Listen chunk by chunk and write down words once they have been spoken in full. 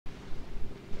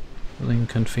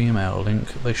Link and female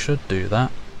Link. They should do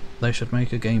that. They should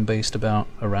make a game based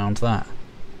around that.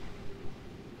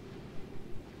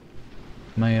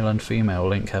 Male and female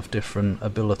Link have different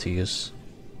abilities.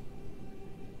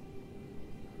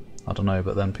 I don't know,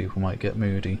 but then people might get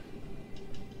moody.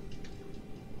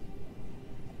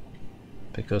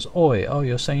 Because, oi, oh,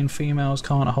 you're saying females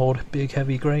can't hold big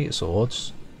heavy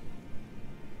greatswords?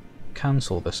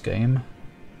 Cancel this game.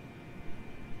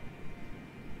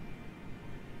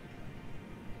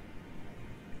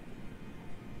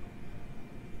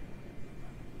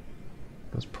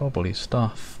 There's probably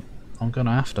stuff. I'm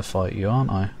gonna have to fight you, aren't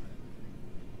I?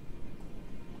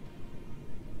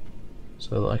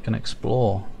 So that I can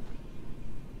explore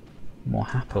more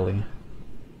happily.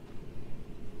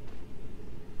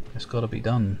 It's gotta be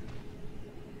done.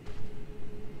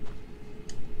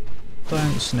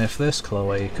 Don't sniff this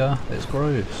cloaca, it's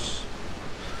gross.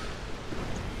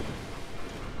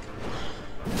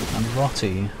 And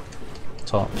rotty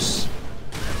tops.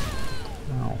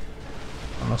 Ow.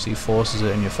 Unless he forces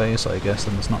it in your face, I guess,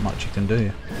 then there's not much you can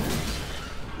do.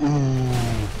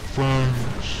 Oh,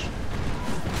 thanks.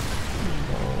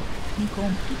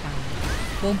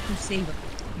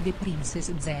 The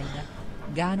Princess Zelda.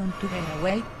 Ganon to run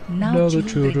away. Now the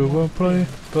children won't play,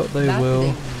 but they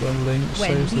will when Link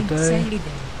saves the day.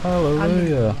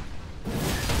 Hallelujah.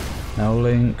 Now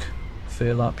Link,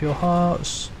 fill up your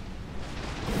hearts.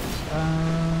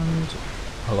 And...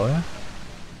 hello?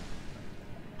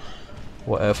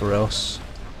 Whatever else.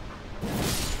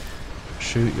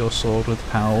 Shoot your sword with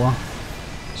power.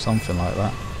 Something like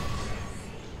that.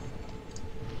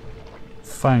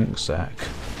 Thanks, Zach.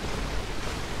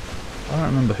 I don't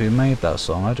remember who made that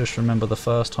song, I just remember the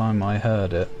first time I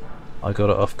heard it, I got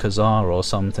it off Kazaa or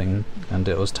something, and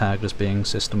it was tagged as being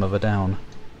System of a Down.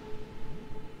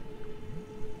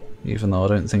 Even though I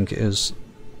don't think it is.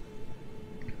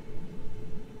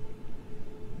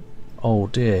 Oh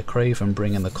dear, Craven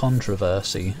bringing the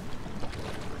controversy.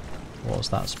 What's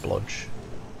that splodge?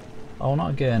 Oh,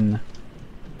 not again.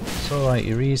 It's alright,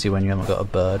 you're easy when you haven't got a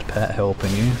bird pet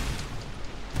helping you.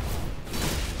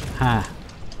 Ha!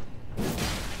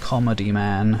 Comedy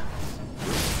man.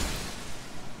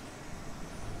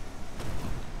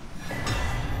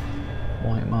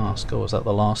 White mask, oh, was that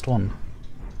the last one?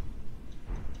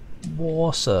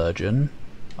 War surgeon?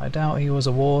 I doubt he was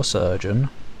a war surgeon.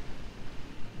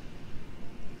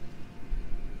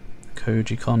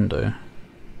 Koji Kondo.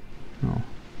 Oh,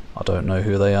 I don't know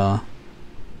who they are.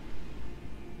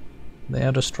 They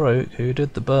had a stroke. Who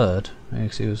did the bird?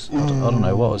 Because he was, I don't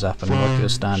know what was happening, like he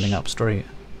was standing up straight.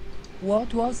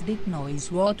 What was that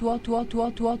noise? What was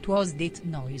that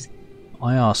noise?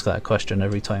 I ask that question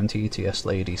every time TTS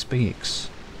lady speaks.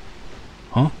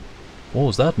 Huh? What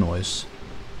was that noise?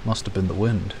 Must have been the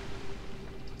wind.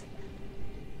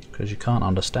 Because you can't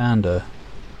understand her.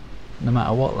 No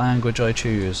matter what language I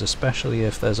choose, especially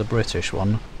if there's a British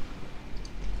one.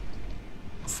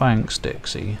 Thanks,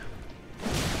 Dixie.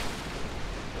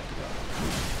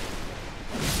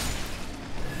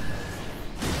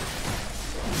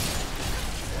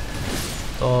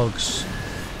 Dogs.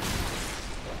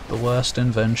 The worst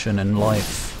invention in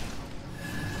life.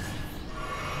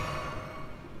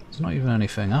 There's not even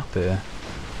anything up here.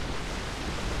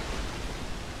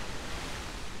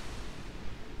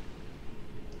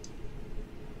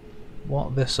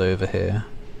 What this over here?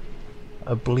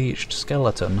 A bleached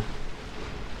skeleton.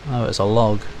 Oh, it's a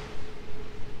log.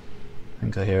 I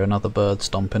think I hear another bird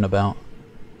stomping about.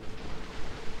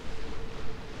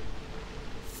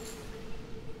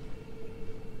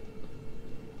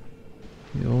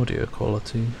 The audio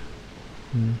quality.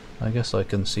 I guess I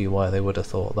can see why they would have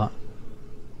thought that.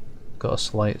 Got a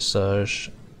slight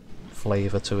Surge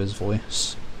flavour to his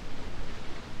voice.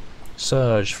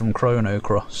 Surge from Chrono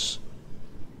Cross.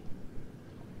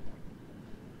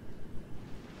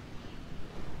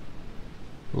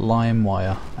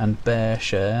 LimeWire and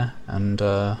BearShare and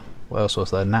what else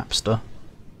was there? Napster.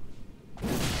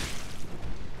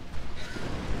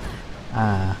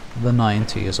 Ah, the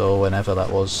 90s or whenever that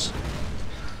was.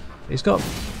 He's got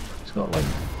like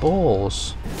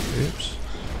balls. Oops.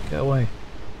 Get away.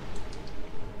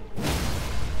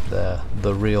 There,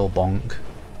 the real bonk.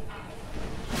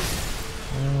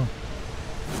 Oh.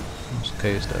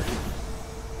 Sasuke's dead.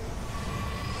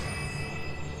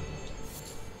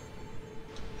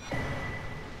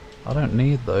 I don't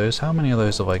need those. How many of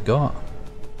those have I got?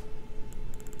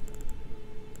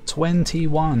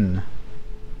 21!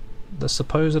 There's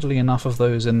supposedly enough of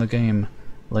those in the game.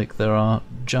 Like, there are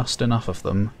just enough of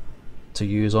them to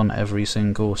use on every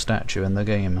single statue in the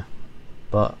game.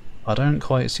 But I don't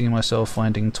quite see myself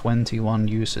finding 21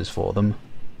 uses for them.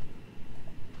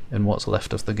 in what's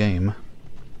left of the game.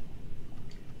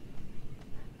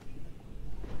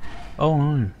 Oh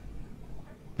no.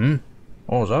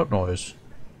 What was that noise?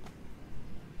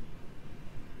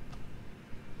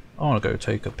 I want to go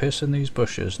take a piss in these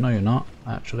bushes. No, you're not.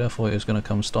 Actually, I thought he was going to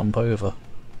come stomp over.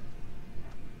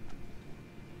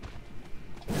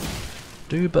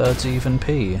 Do birds even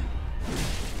pee?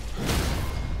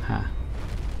 Ha.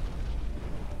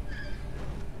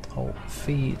 Oh,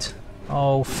 feet.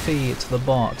 Oh, feet, the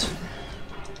bot.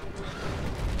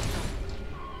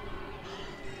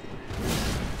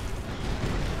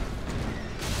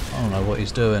 I don't know what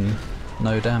he's doing.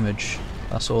 No damage.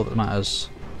 That's all that matters.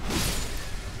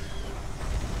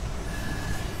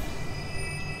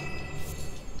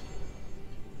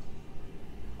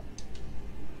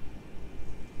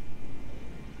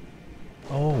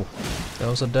 Oh, there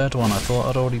was a dead one. I thought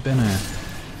I'd already been here.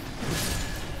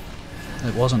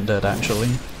 It wasn't dead, actually.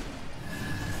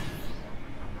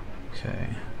 Okay.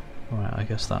 Right, I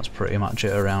guess that's pretty much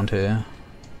it around here.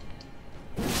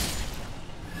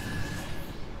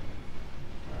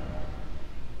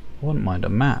 I wouldn't mind a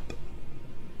map.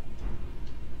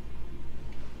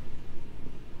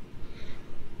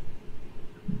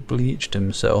 Bleached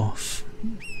himself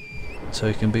so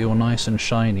he can be all nice and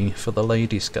shiny for the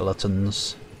lady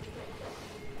skeletons.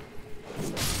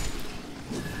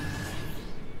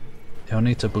 He'll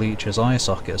need to bleach his eye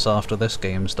sockets after this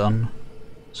game's done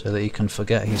so that he can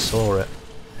forget he saw it.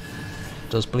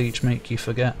 Does bleach make you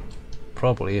forget?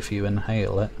 Probably if you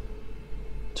inhale it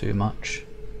too much.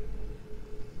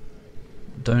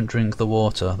 Don't drink the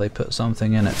water, they put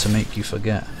something in it to make you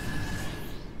forget.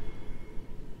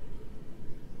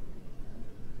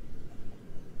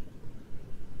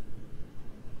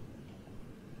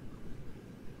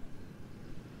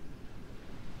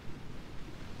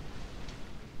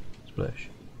 Splish.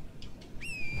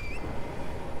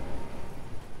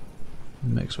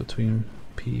 Mix between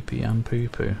pee-pee and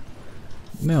poo-poo.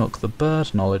 Milk, the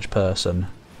bird knowledge person.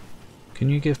 Can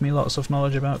you give me lots of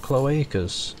knowledge about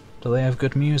cloacas? Do they have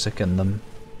good music in them?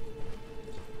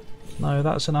 No,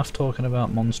 that's enough talking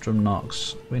about Monstrum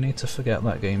Nox. We need to forget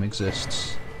that game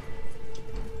exists.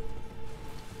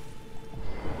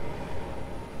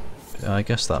 Yeah, I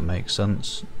guess that makes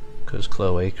sense, because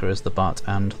Cloaca is the bat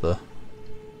and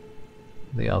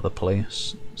the other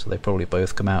place, so they probably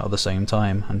both come out at the same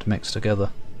time and mix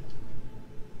together.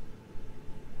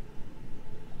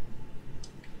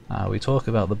 We talk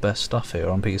about the best stuff here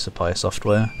on Piece of Pie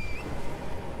Software.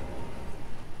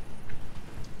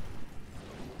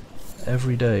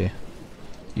 Every day,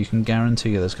 you can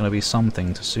guarantee there's going to be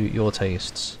something to suit your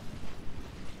tastes,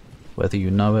 whether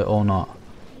you know it or not.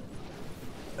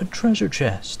 A treasure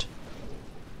chest.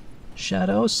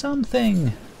 Shadow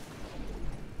something.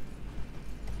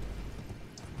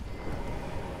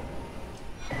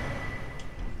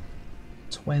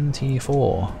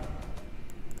 $24.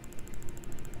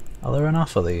 Are there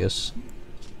enough of these?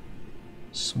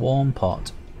 Swarm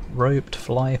pot. Roped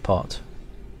fly pot.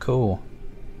 Cool.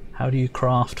 How do you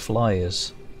craft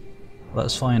flies?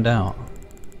 Let's find out.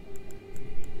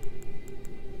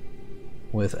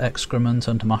 With excrement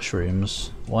and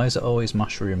mushrooms. Why is it always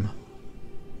mushroom?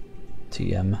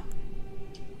 TM.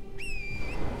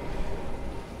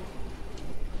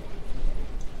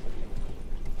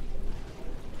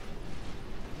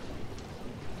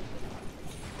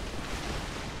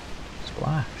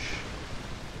 Splash.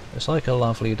 It's like a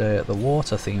lovely day at the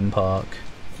water theme park.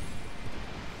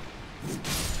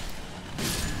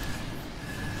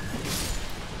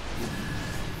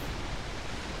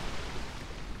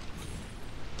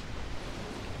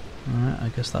 Alright, I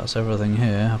guess that's everything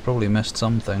here. I probably missed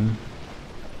something.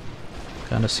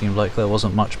 Kinda seemed like there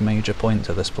wasn't much major point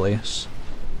to this place.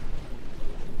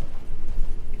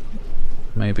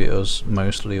 Maybe it was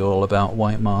mostly all about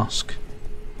White Mask.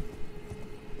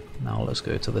 Now let's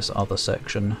go to this other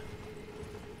section.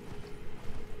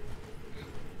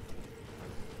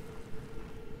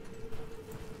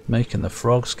 Making the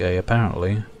frogs gay,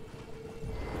 apparently.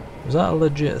 Is that a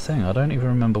legit thing? I don't even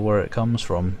remember where it comes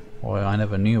from. Or I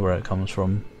never knew where it comes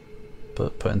from.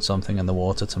 But putting something in the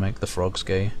water to make the frogs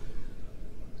gay.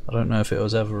 I don't know if it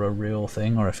was ever a real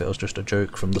thing or if it was just a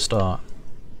joke from the start.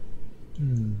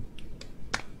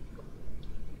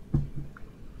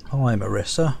 Hi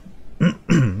Marissa.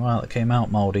 Well, it came out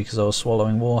mouldy because I was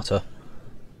swallowing water.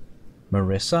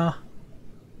 Marissa?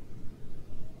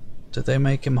 Did they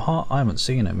make him hot? I haven't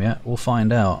seen him yet. We'll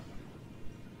find out.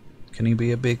 Can he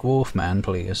be a big wolf man,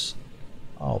 please?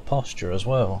 Oh, posture as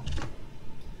well.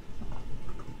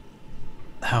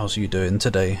 How's you doing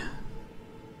today?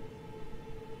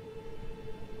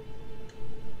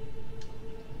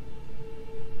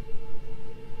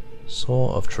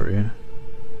 Sort of true.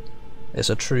 It's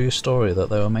a true story that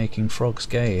they were making frogs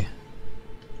gay.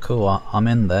 Cool, I'm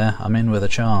in there. I'm in with a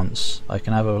chance. I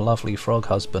can have a lovely frog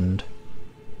husband.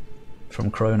 From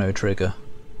Chrono Trigger.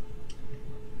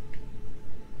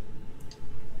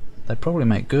 They'd probably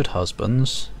make good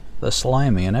husbands. They're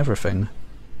slimy and everything.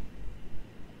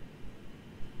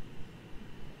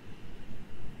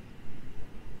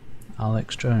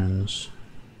 Alex Jones.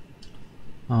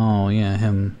 Oh yeah,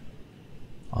 him.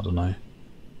 I don't know.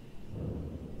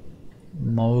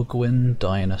 Mogwin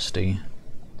Dynasty.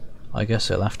 I guess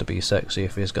it'll have to be sexy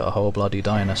if he's got a whole bloody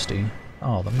dynasty.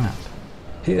 Oh, the map.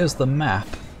 Here's the map!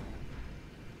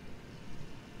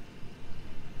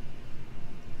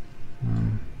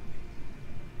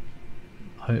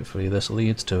 Hopefully this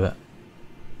leads to it.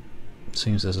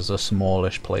 Seems this is a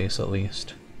smallish place at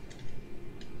least.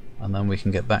 And then we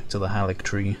can get back to the Hallig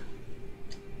tree.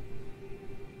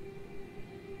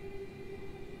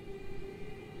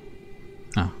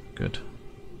 Ah, good.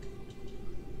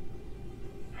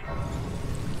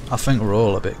 I think we're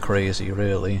all a bit crazy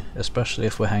really, especially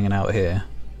if we're hanging out here.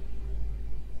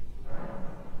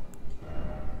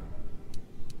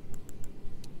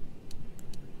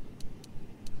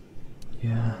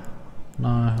 Yeah.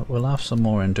 No, we'll have some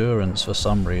more endurance for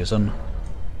some reason.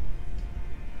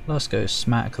 Let's go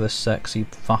smack this sexy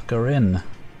fucker in.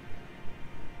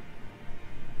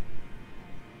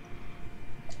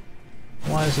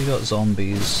 Why has he got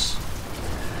zombies?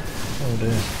 Oh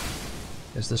dear.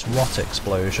 Is this rot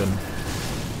explosion?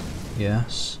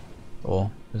 Yes.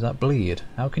 Or is that bleed?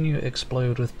 How can you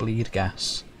explode with bleed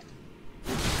gas?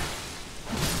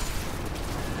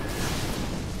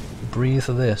 Breathe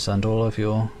this and all of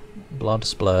your blood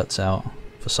splurts out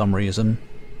for some reason.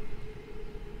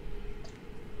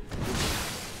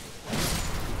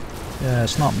 Yeah,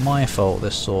 it's not my fault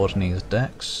this sword needs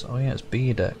dex. Oh yeah, it's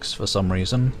B dex for some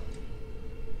reason.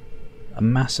 A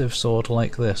massive sword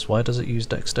like this, why does it use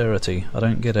dexterity? I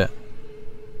don't get it.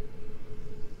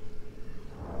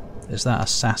 Is that a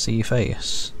sassy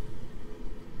face?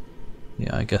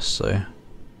 Yeah, I guess so.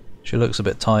 She looks a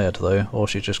bit tired though, or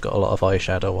she just got a lot of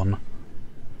eyeshadow on.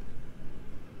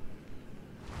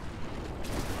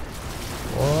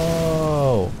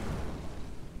 Whoa!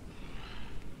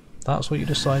 That's what you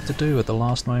decide to do with the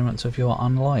last moments of your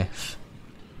unlife.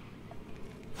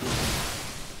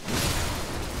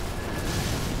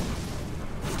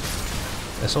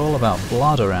 It's all about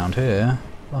blood around here.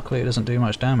 Luckily it doesn't do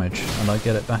much damage, and I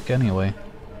get it back anyway.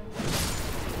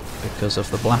 Because of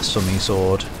the blasphemy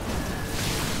sword.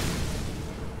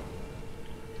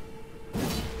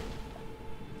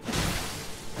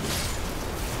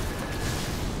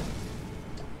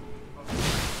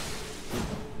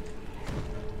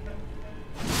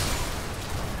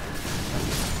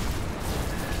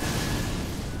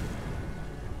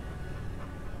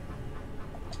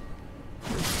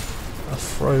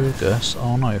 Frogus.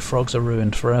 Oh no, frogs are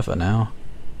ruined forever now.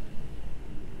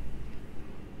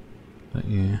 But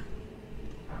yeah,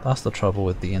 that's the trouble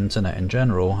with the internet in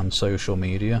general and social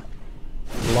media.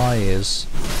 Lies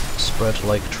spread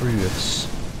like truths.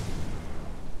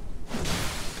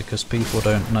 Because people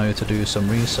don't know to do some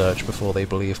research before they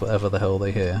believe whatever the hell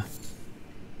they hear.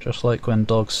 Just like when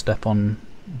dogs step on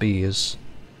bees.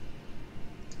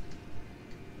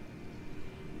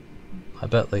 I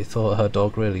bet they thought her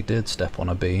dog really did step on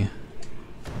a bee.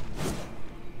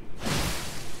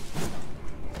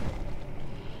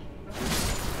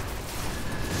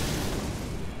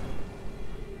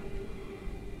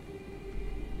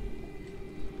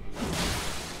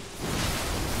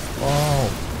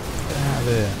 Oh, get out of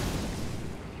here.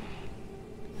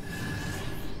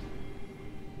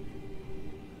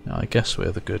 Now, I guess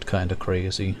we're the good kind of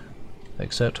crazy.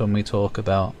 Except when we talk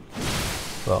about...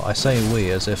 Well, I say we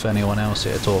as if anyone else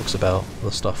here talks about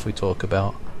the stuff we talk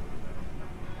about.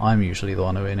 I'm usually the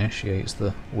one who initiates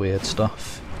the weird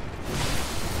stuff.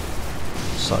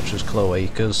 Such as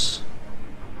cloacas.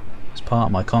 It's part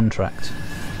of my contract.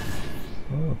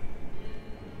 Oh.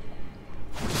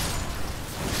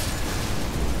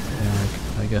 Yeah,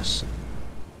 I guess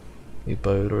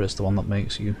Ebola is the one that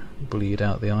makes you bleed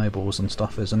out the eyeballs and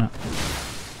stuff, isn't it?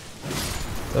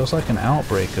 There was like an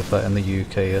outbreak of that in the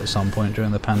UK at some point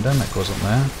during the pandemic, wasn't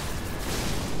there?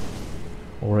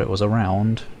 Or it was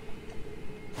around.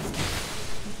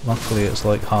 Luckily it's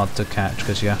like hard to catch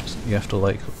because you have to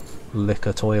like lick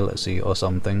a toilet seat or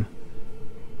something.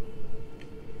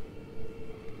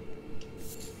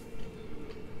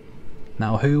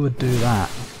 Now who would do that?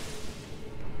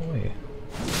 Oi.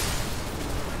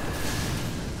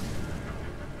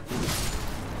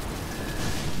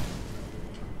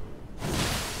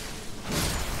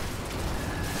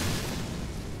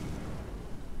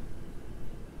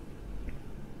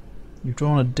 You've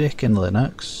drawn a dick in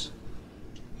Linux.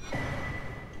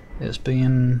 It's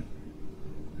been,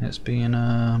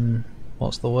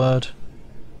 what's the word?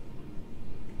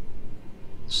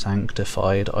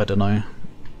 Sanctified, I don't know.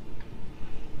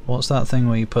 What's that thing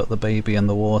where you put the baby in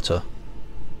the water?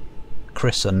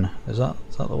 Christen, is that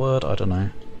the word? I don't know.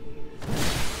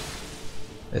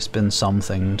 It's been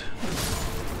somethinged.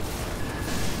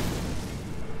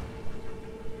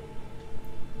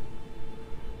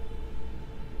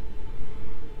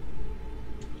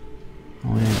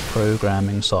 Oh yeah,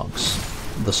 programming socks.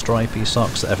 The stripy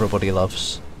socks that everybody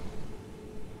loves.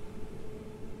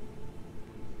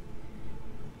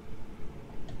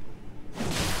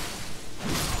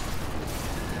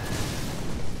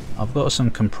 I've got some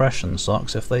compression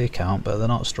socks if they count, but they're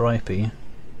not stripy.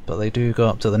 But they do go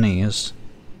up to the knees.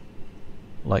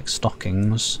 Like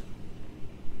stockings.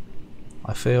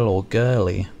 I feel all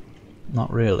girly.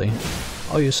 Not really.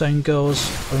 Oh, you're saying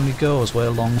only girls wear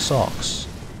long socks?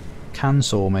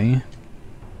 Cancel me.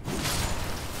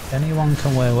 Anyone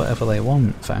can wear whatever they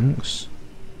want, thanks.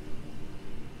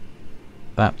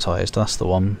 Baptized, that's the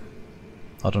one.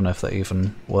 I don't know if that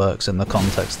even works in the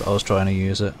context that I was trying to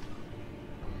use it.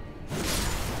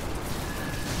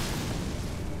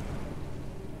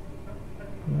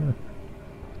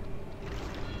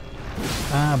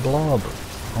 Ah, blob.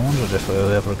 I wondered if we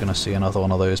were ever going to see another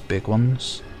one of those big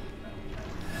ones.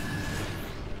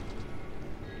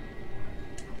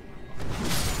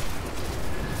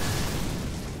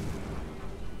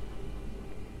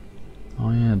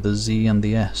 Oh yeah, the Z and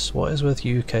the S. What is with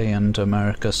UK and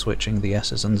America switching the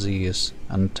S's and Z's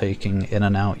and taking in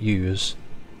and out U's?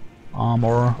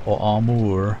 Armor or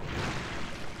armour?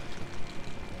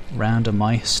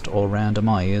 Randomized or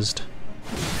randomized?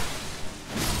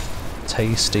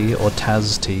 Tasty or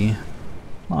tasty?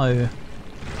 No.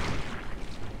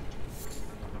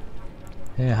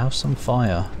 Here, have some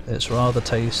fire. It's rather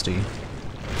tasty.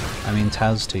 I mean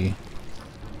tasty.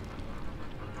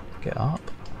 Get up.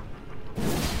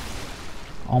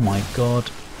 Oh my god.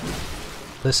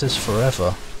 This is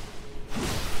forever.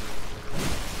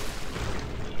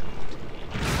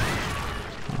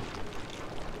 Oh.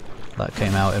 That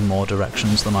came out in more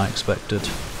directions than I expected.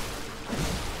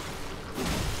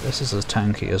 This is as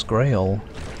tanky as Grail.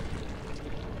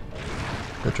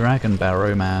 The Dragon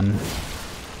Barrow Man.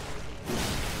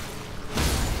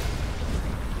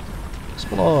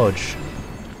 Splodge!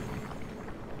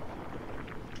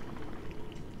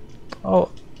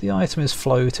 Oh, the item is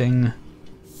floating.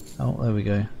 Oh, there we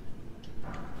go.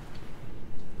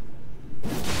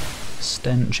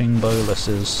 Stenching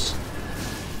boluses.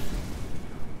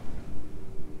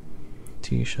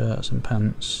 T-shirts and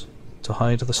pants. To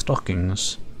hide the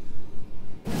stockings.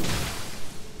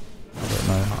 I don't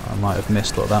know, I might have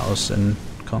missed what that was in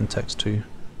context to.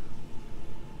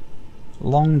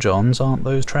 Long johns, aren't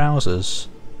those trousers?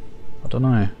 I don't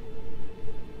know.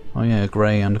 Oh yeah,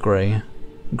 grey and grey.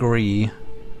 Gree.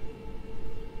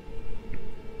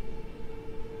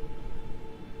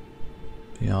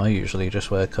 Yeah, I usually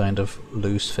just wear kind of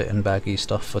loose fitting baggy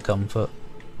stuff for comfort.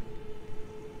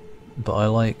 But I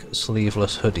like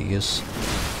sleeveless hoodies.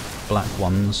 Black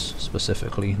ones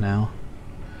specifically now.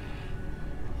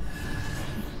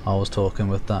 I was talking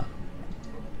with that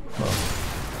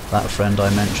friend I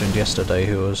mentioned yesterday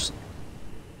who was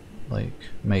like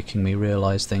making me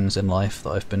realise things in life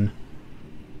that I've been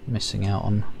missing out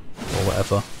on or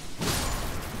whatever.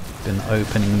 Been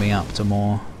opening me up to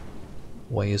more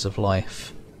ways of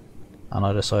life, and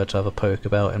I decided to have a poke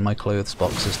about in my clothes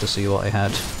boxes to see what I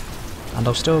had, and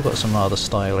I've still got some rather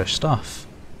stylish stuff.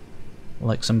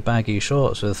 Like some baggy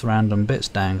shorts with random bits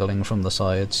dangling from the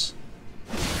sides.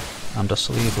 And a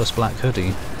sleeveless black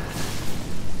hoodie.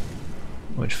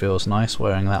 Which feels nice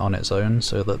wearing that on its own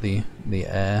so that the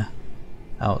air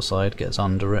outside gets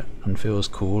under it and feels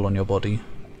cool on your body.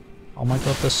 Oh my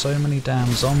god, there's so many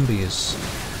damn zombies.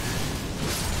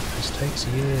 This takes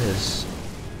years.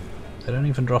 They don't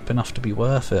even drop enough to be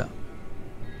worth it.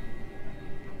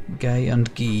 Gay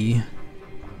and gee.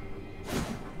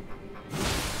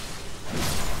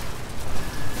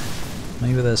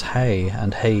 Maybe there's hay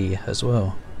and hay as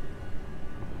well.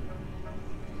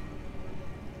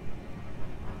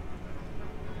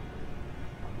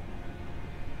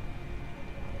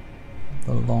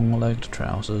 The long-legged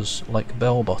trousers, like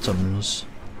bell-bottoms.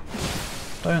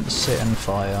 Don't sit in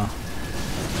fire.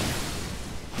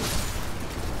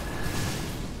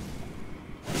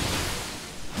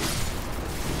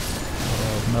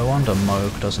 Oh, no wonder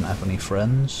Moog doesn't have any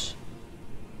friends.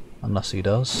 Unless he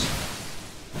does.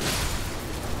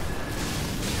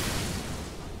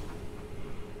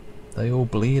 They all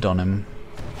bleed on him.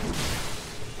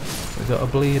 We got a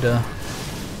bleeder.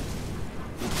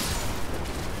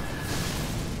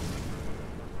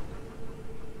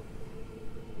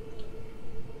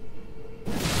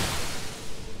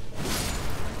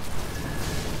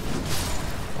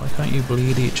 Why can't you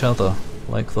bleed each other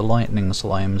like the lightning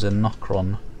slimes in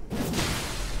Nocron?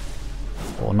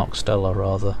 Or Noxtella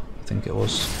rather, I think it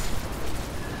was.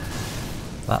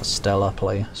 That Stella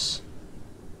place.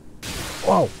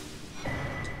 Whoa!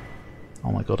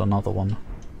 Oh my god, another one.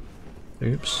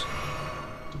 Oops.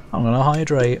 I'm gonna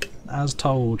hydrate, as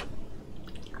told.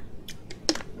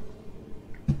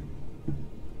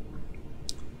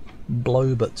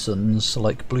 Blobertsons,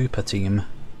 like Blooper Team.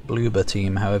 Bloober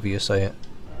Team, however you say it.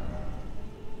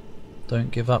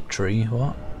 Don't give up, tree.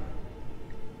 What?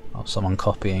 Oh, someone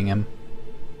copying him.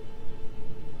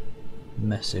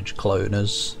 Message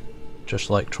cloners.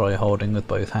 Just like try holding with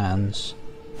both hands.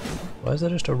 Why is there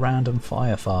just a random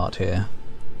fire fart here?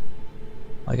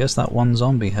 I guess that one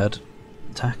zombie had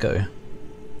taco.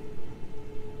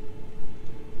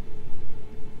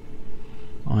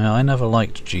 I never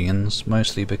liked jeans,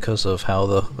 mostly because of how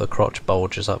the crotch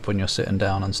bulges up when you're sitting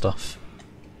down and stuff.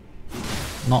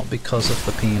 Not because of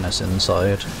the penis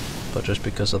inside, but just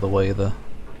because of the way the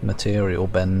material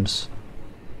bends.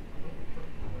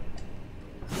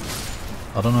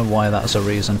 I don't know why that's a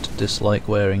reason to dislike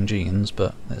wearing jeans,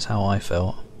 but it's how I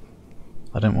felt.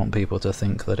 I didn't want people to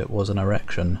think that it was an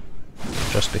erection,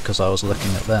 just because I was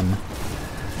looking at them.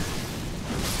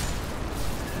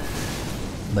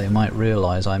 They might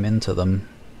realise I'm into them,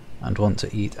 and want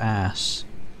to eat ass.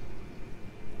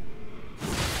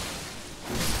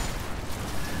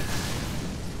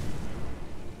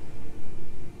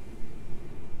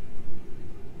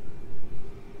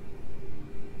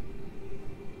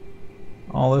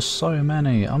 Oh, there's so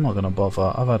many. I'm not gonna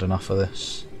bother. I've had enough of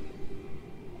this.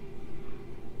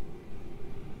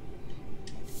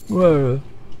 Whoa.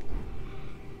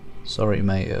 Sorry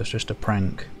mate, it was just a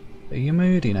prank. Are you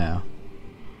moody now?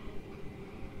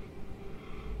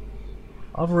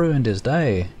 I've ruined his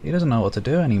day. He doesn't know what to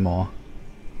do anymore.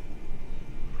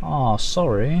 Aw,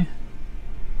 sorry.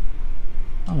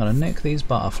 I'm gonna nick these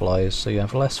butterflies so you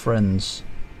have less friends.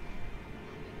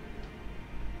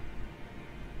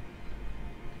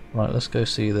 Right, let's go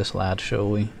see this lad, shall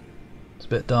we? It's a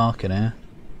bit dark in here.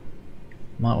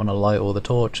 Might want to light all the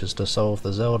torches to solve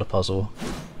the Zelda puzzle.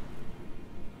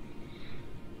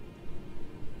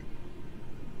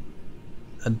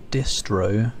 A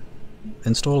distro?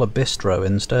 Install a bistro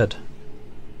instead.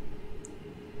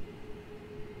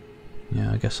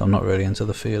 Yeah, I guess I'm not really into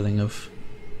the feeling of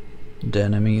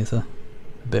denim either.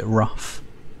 A bit rough.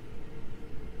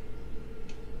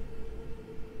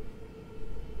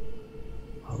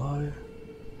 Hello?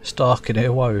 It's dark in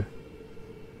here, whoa.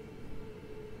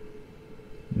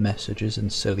 Messages in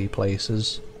silly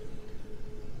places.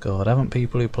 God, haven't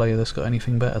people who play this got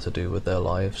anything better to do with their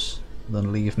lives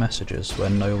than leave messages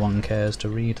when no one cares to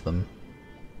read them?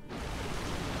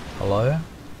 Hello?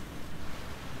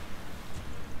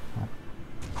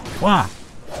 Wah!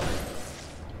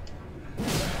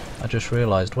 I just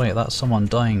realised, wait, that's someone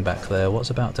dying back there. What's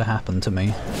about to happen to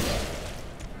me?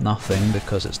 Nothing,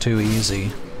 because it's too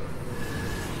easy.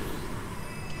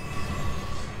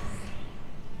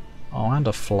 Oh, and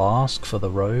a flask for the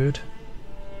road.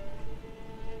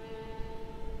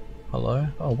 Hello?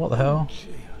 Oh, what the hell?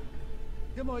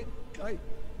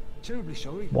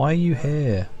 Why are you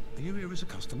here? Are you here as a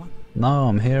customer? No,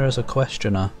 I'm here as a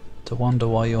questioner, to wonder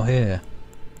why you're here.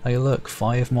 Hey look,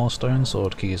 5 more stone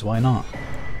sword keys, why not?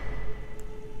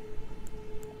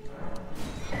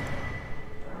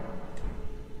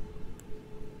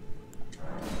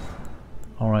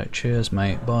 Alright, cheers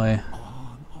mate, bye.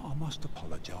 I must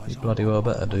apologise. You bloody well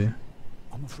better do.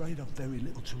 I'm afraid I've very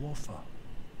little to offer.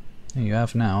 Here you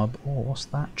have now. Oh, what's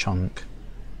that chunk?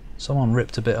 Someone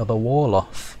ripped a bit of the wall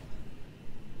off.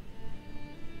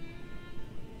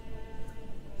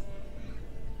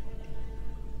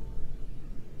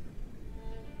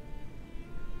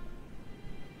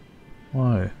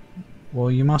 Whoa.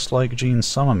 Well, you must like jeans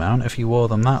some amount if you wore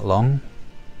them that long.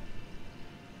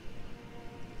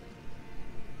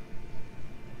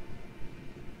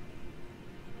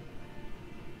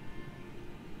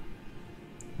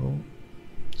 Oh,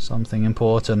 something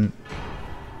important.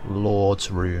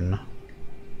 Lord's Rune.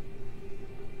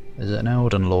 Is it an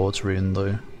Elden Lord's Rune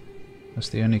though? That's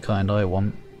the only kind I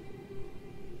want.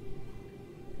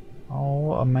 Oh,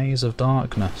 what a maze of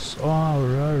darkness. Oh,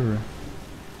 no.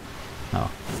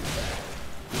 Oh.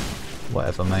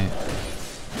 Whatever, mate.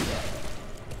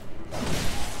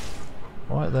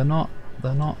 What? They're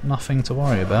not nothing to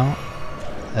worry about,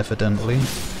 evidently.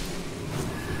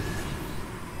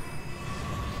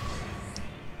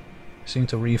 seem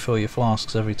to refill your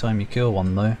flasks every time you kill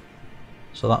one though,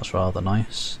 so that's rather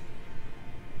nice.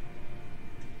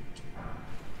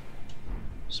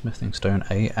 Smithing stone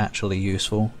 8, actually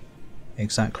useful.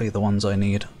 Exactly the ones I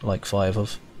need, like 5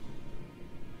 of.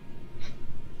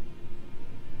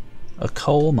 A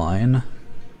coal mine?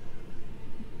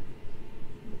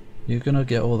 You're gonna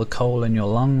get all the coal in your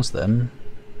lungs then.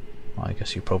 I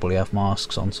guess you probably have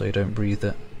masks on so you don't breathe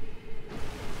it.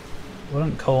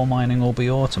 Wouldn't coal mining all be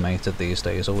automated these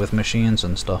days, or with machines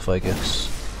and stuff, I guess?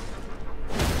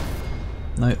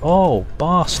 No— oh,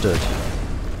 bastard!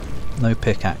 No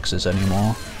pickaxes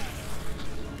anymore.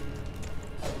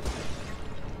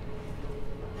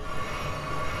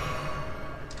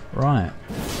 Right.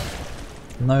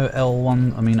 No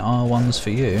L1, I mean R1s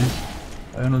for you.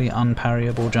 Only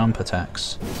unparryable jump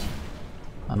attacks.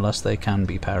 Unless they can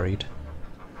be parried.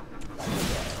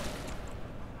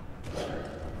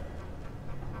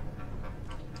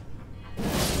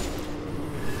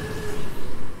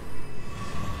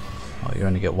 Oh, you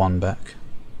only get one back.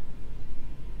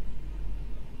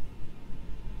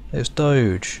 It's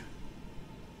Doge.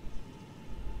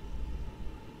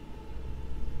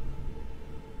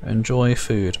 Enjoy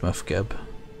food, Mufgeb.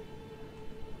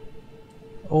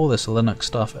 All this Linux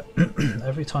stuff,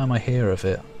 every time I hear of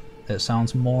it, it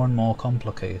sounds more and more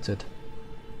complicated.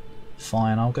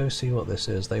 Fine, I'll go see what this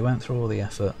is. They went through all the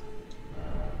effort.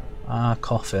 Ah,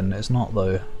 coffin. It's not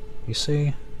though. You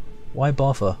see? Why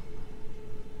bother?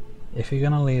 If you're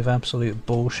gonna leave absolute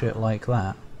bullshit like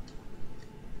that,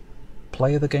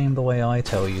 play the game the way I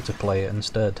tell you to play it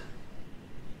instead.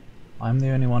 I'm the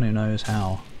only one who knows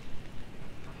how.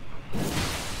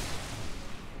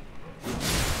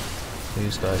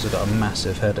 These guys have got a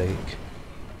massive headache.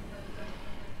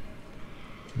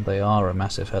 They are a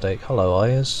massive headache. Hello,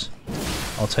 eyes.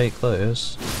 I'll take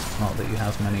those. Not that you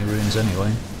have many runes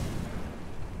anyway.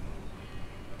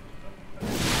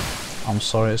 I'm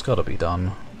sorry, it's gotta be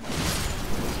done.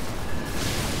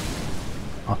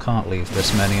 I can't leave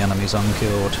this many enemies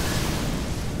unkilled.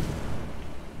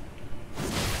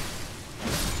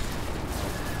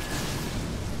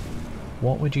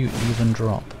 What would you even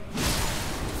drop?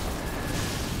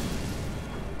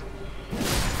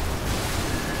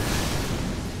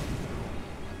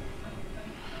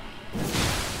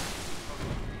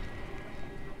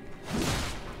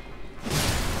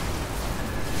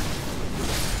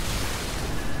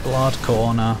 Blood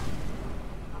corner.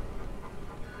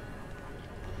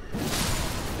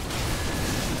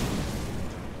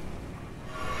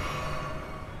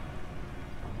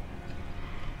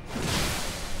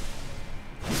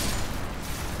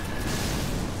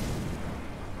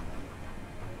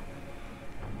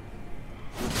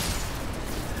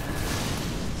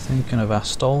 Thinking of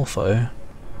Astolfo.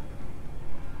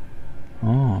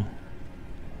 Oh.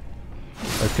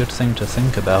 A good thing to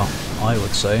think about, I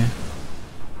would say.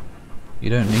 You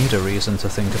don't need a reason to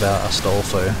think about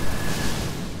Astolfo.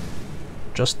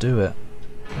 Just do it.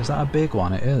 Is that a big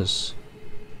one? It is.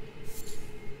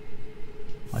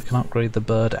 I can upgrade the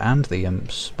bird and the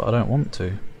imps, but I don't want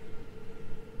to.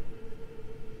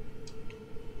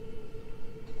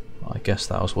 I guess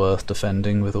that was worth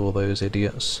defending with all those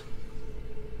idiots.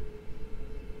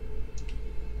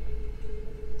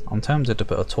 I'm tempted to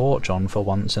put a torch on for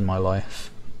once in my life.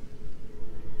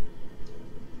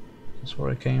 Is this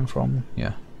where it came from?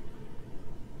 Yeah.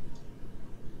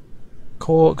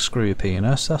 Corkscrew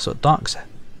penis, that's what ducks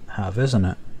have, isn't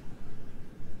it?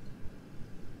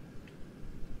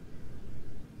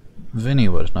 Vinny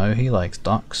would know, he likes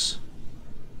ducks.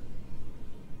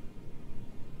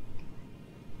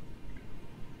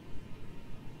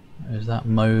 Is that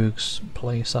Moog's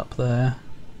place up there?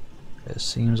 It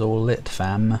seems all lit,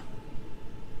 fam.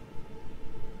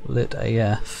 Lit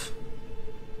AF.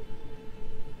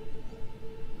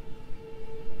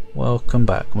 Welcome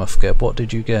back, Mufgeb. What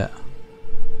did you get?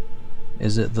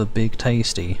 Is it the big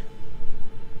tasty?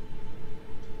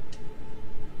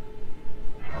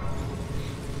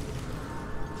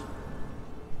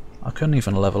 I couldn't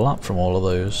even level up from all of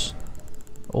those.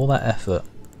 All that effort,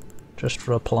 just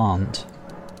for a plant.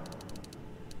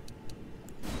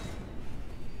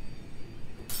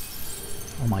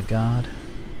 Oh my god.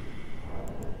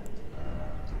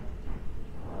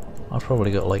 I've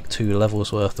probably got like 2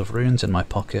 levels worth of runes in my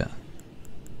pocket.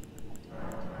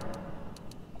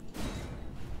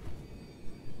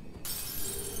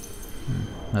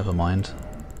 Never mind.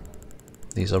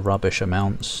 These are rubbish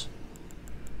amounts.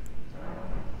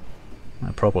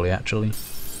 Probably actually.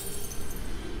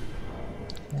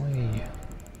 Oi.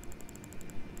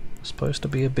 It's supposed to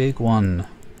be a big one.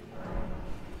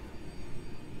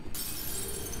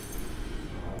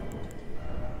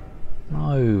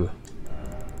 No.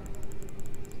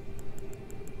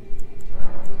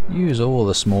 use all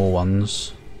the small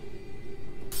ones.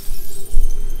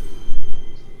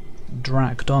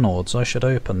 Dracdonalds, I should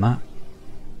open that.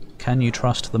 Can you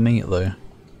trust the meat though?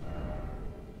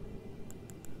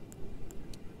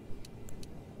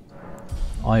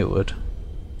 I would.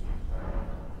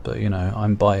 But you know,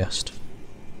 I'm biased.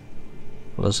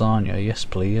 Lasagna, yes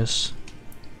please.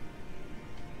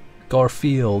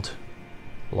 Garfield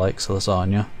likes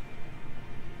lasagna.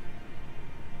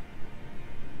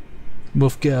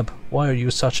 Mufgeb, why are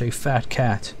you such a fat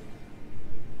cat?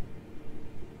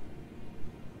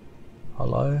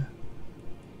 Hello?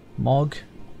 Mog?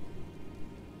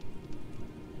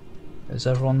 Is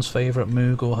everyone's favourite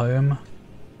Moogle home?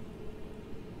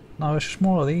 No, it's just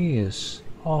more of these.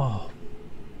 Oh.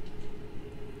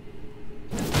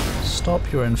 Stop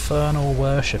your infernal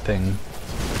worshipping.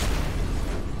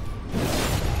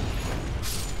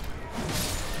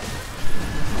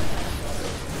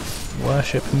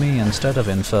 Worship me instead of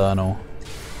infernal.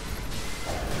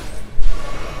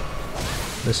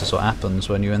 This is what happens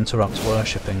when you interrupt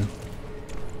worshipping.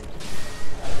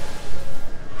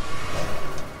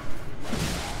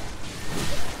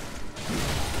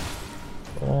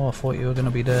 Oh, I thought you were going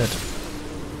to be dead.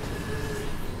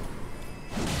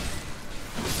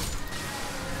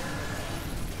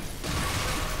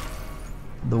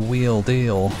 The wheel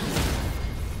deal.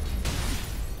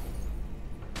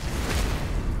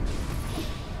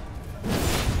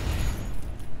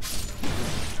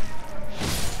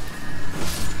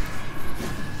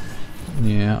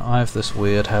 Yeah, I have this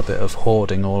weird habit of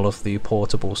hoarding all of the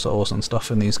portable souls and stuff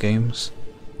in these games.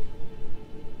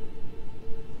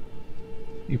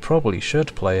 You probably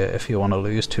should play it if you want to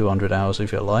lose 200 hours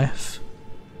of your life.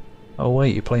 Oh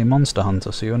wait, you play Monster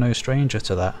Hunter, so you're no stranger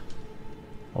to that.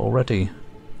 Already.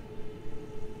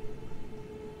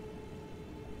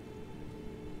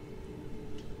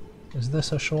 Is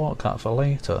this a shortcut for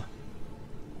later?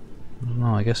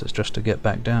 No, I guess it's just to get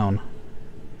back down.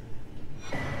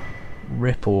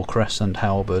 Ripple Crescent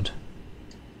Halberd.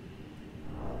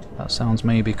 That sounds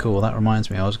maybe cool. That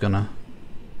reminds me, I was gonna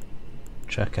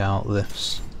check out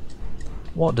this.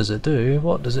 What does it do?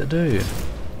 What does it do?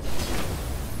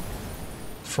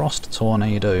 Frost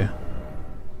Tornado.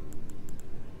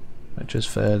 Which is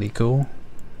fairly cool.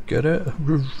 Get it?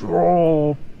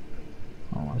 Oh,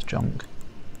 that's junk.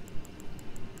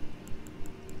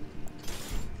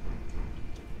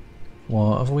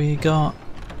 What have we got?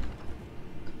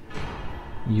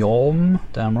 Yom?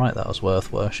 Damn right that was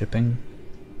worth worshipping.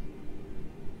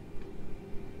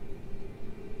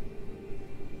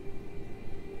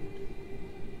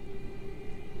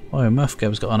 Oh,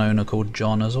 Mufgeb's got an owner called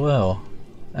John as well.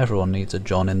 Everyone needs a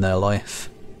John in their life.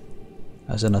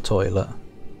 As in a toilet.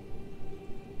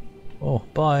 Oh,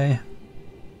 bye.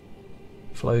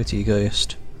 Floaty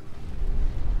ghost.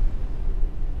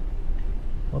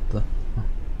 What the?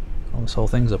 Oh, this whole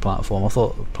thing's a platform. I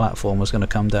thought the platform was going to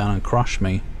come down and crush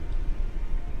me.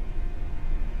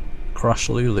 Crush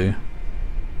Lulu.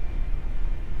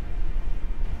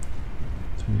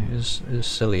 It is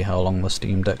silly how long the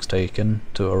Steam Deck's taken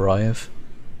to arrive.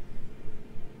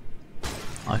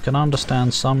 I can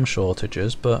understand some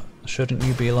shortages, but shouldn't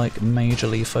you be like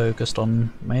majorly focused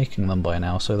on making them by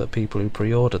now so that people who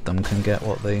pre-ordered them can get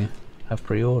what they have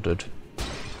pre-ordered?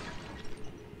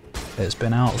 It's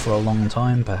been out for a long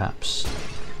time, perhaps.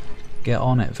 Get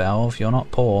on it, Valve, you're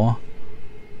not poor.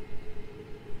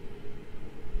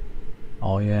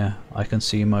 Oh yeah, I can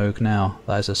see Moog now.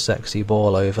 That is a sexy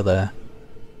ball over there.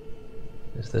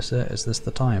 Is this it? Is this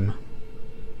the time?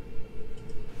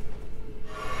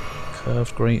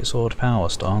 Curved greatsword power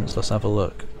stance, let's have a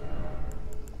look.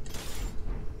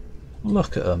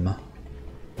 Look at them.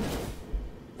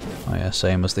 Oh yeah,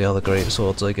 same as the other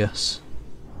greatswords, I guess.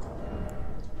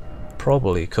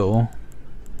 Probably cool.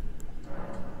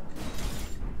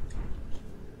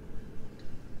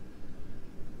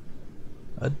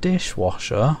 A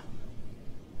dishwasher?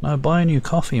 No, buy a new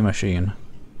coffee machine.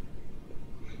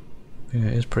 Yeah,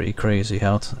 it is pretty crazy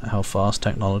how fast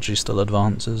technology still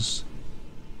advances.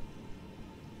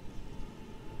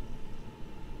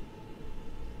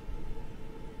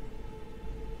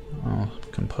 Oh,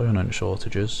 component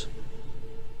shortages.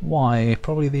 Why?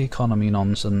 Probably the economy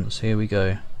nonsense. Here we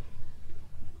go.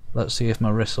 Let's see if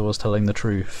Marissa was telling the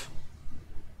truth.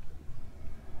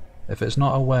 If it's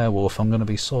not a werewolf, I'm going to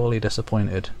be sorely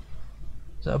disappointed.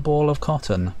 Is it a ball of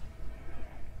cotton?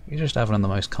 He's just having the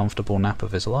most comfortable nap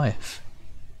of his life.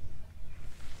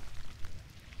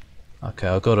 Okay,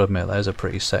 I've got to admit, there's a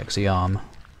pretty sexy arm.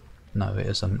 No, it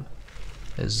isn't.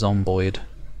 It's zomboid.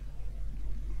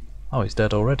 Oh, he's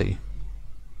dead already.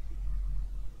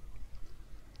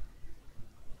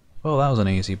 Well, that was an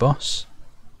easy boss.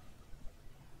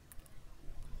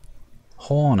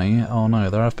 Horny? Oh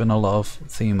no, there have been a lot of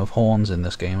theme of horns in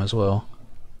this game as well.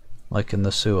 Like in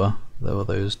the sewer, there were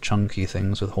those chunky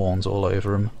things with horns all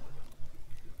over them.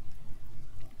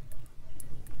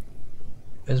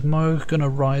 Is Moog gonna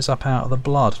rise up out of the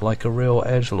blood like a real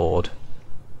edgelord?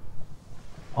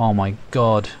 Oh my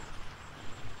god.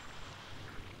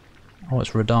 Oh,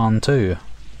 it's Radahn too.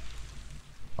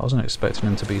 I wasn't expecting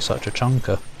him to be such a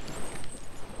chunker.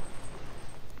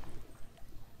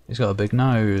 He's got a big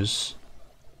nose.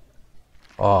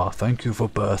 Ah, thank you for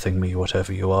birthing me,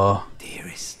 whatever you are.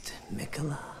 Dearest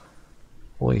Mikola.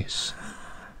 Voice.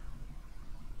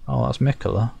 Oh, that's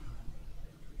Mikola.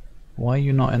 Why are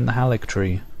you not in the Halleck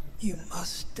tree? You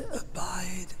must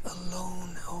abide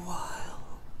alone a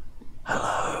while.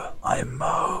 Hello, I'm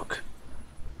Moog.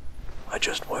 I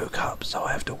just woke up, so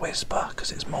I have to whisper,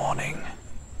 because it's morning.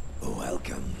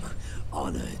 Welcome,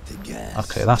 honored guest.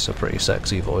 Okay, that's a pretty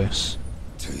sexy voice.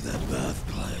 To the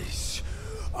birthplace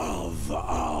of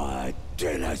our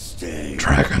dynasty.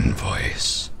 Dragon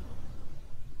voice.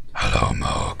 Hello,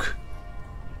 Moog.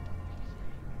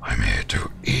 I'm here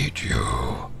to eat you.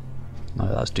 No,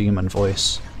 that's demon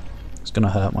voice. It's gonna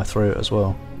hurt my throat as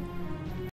well.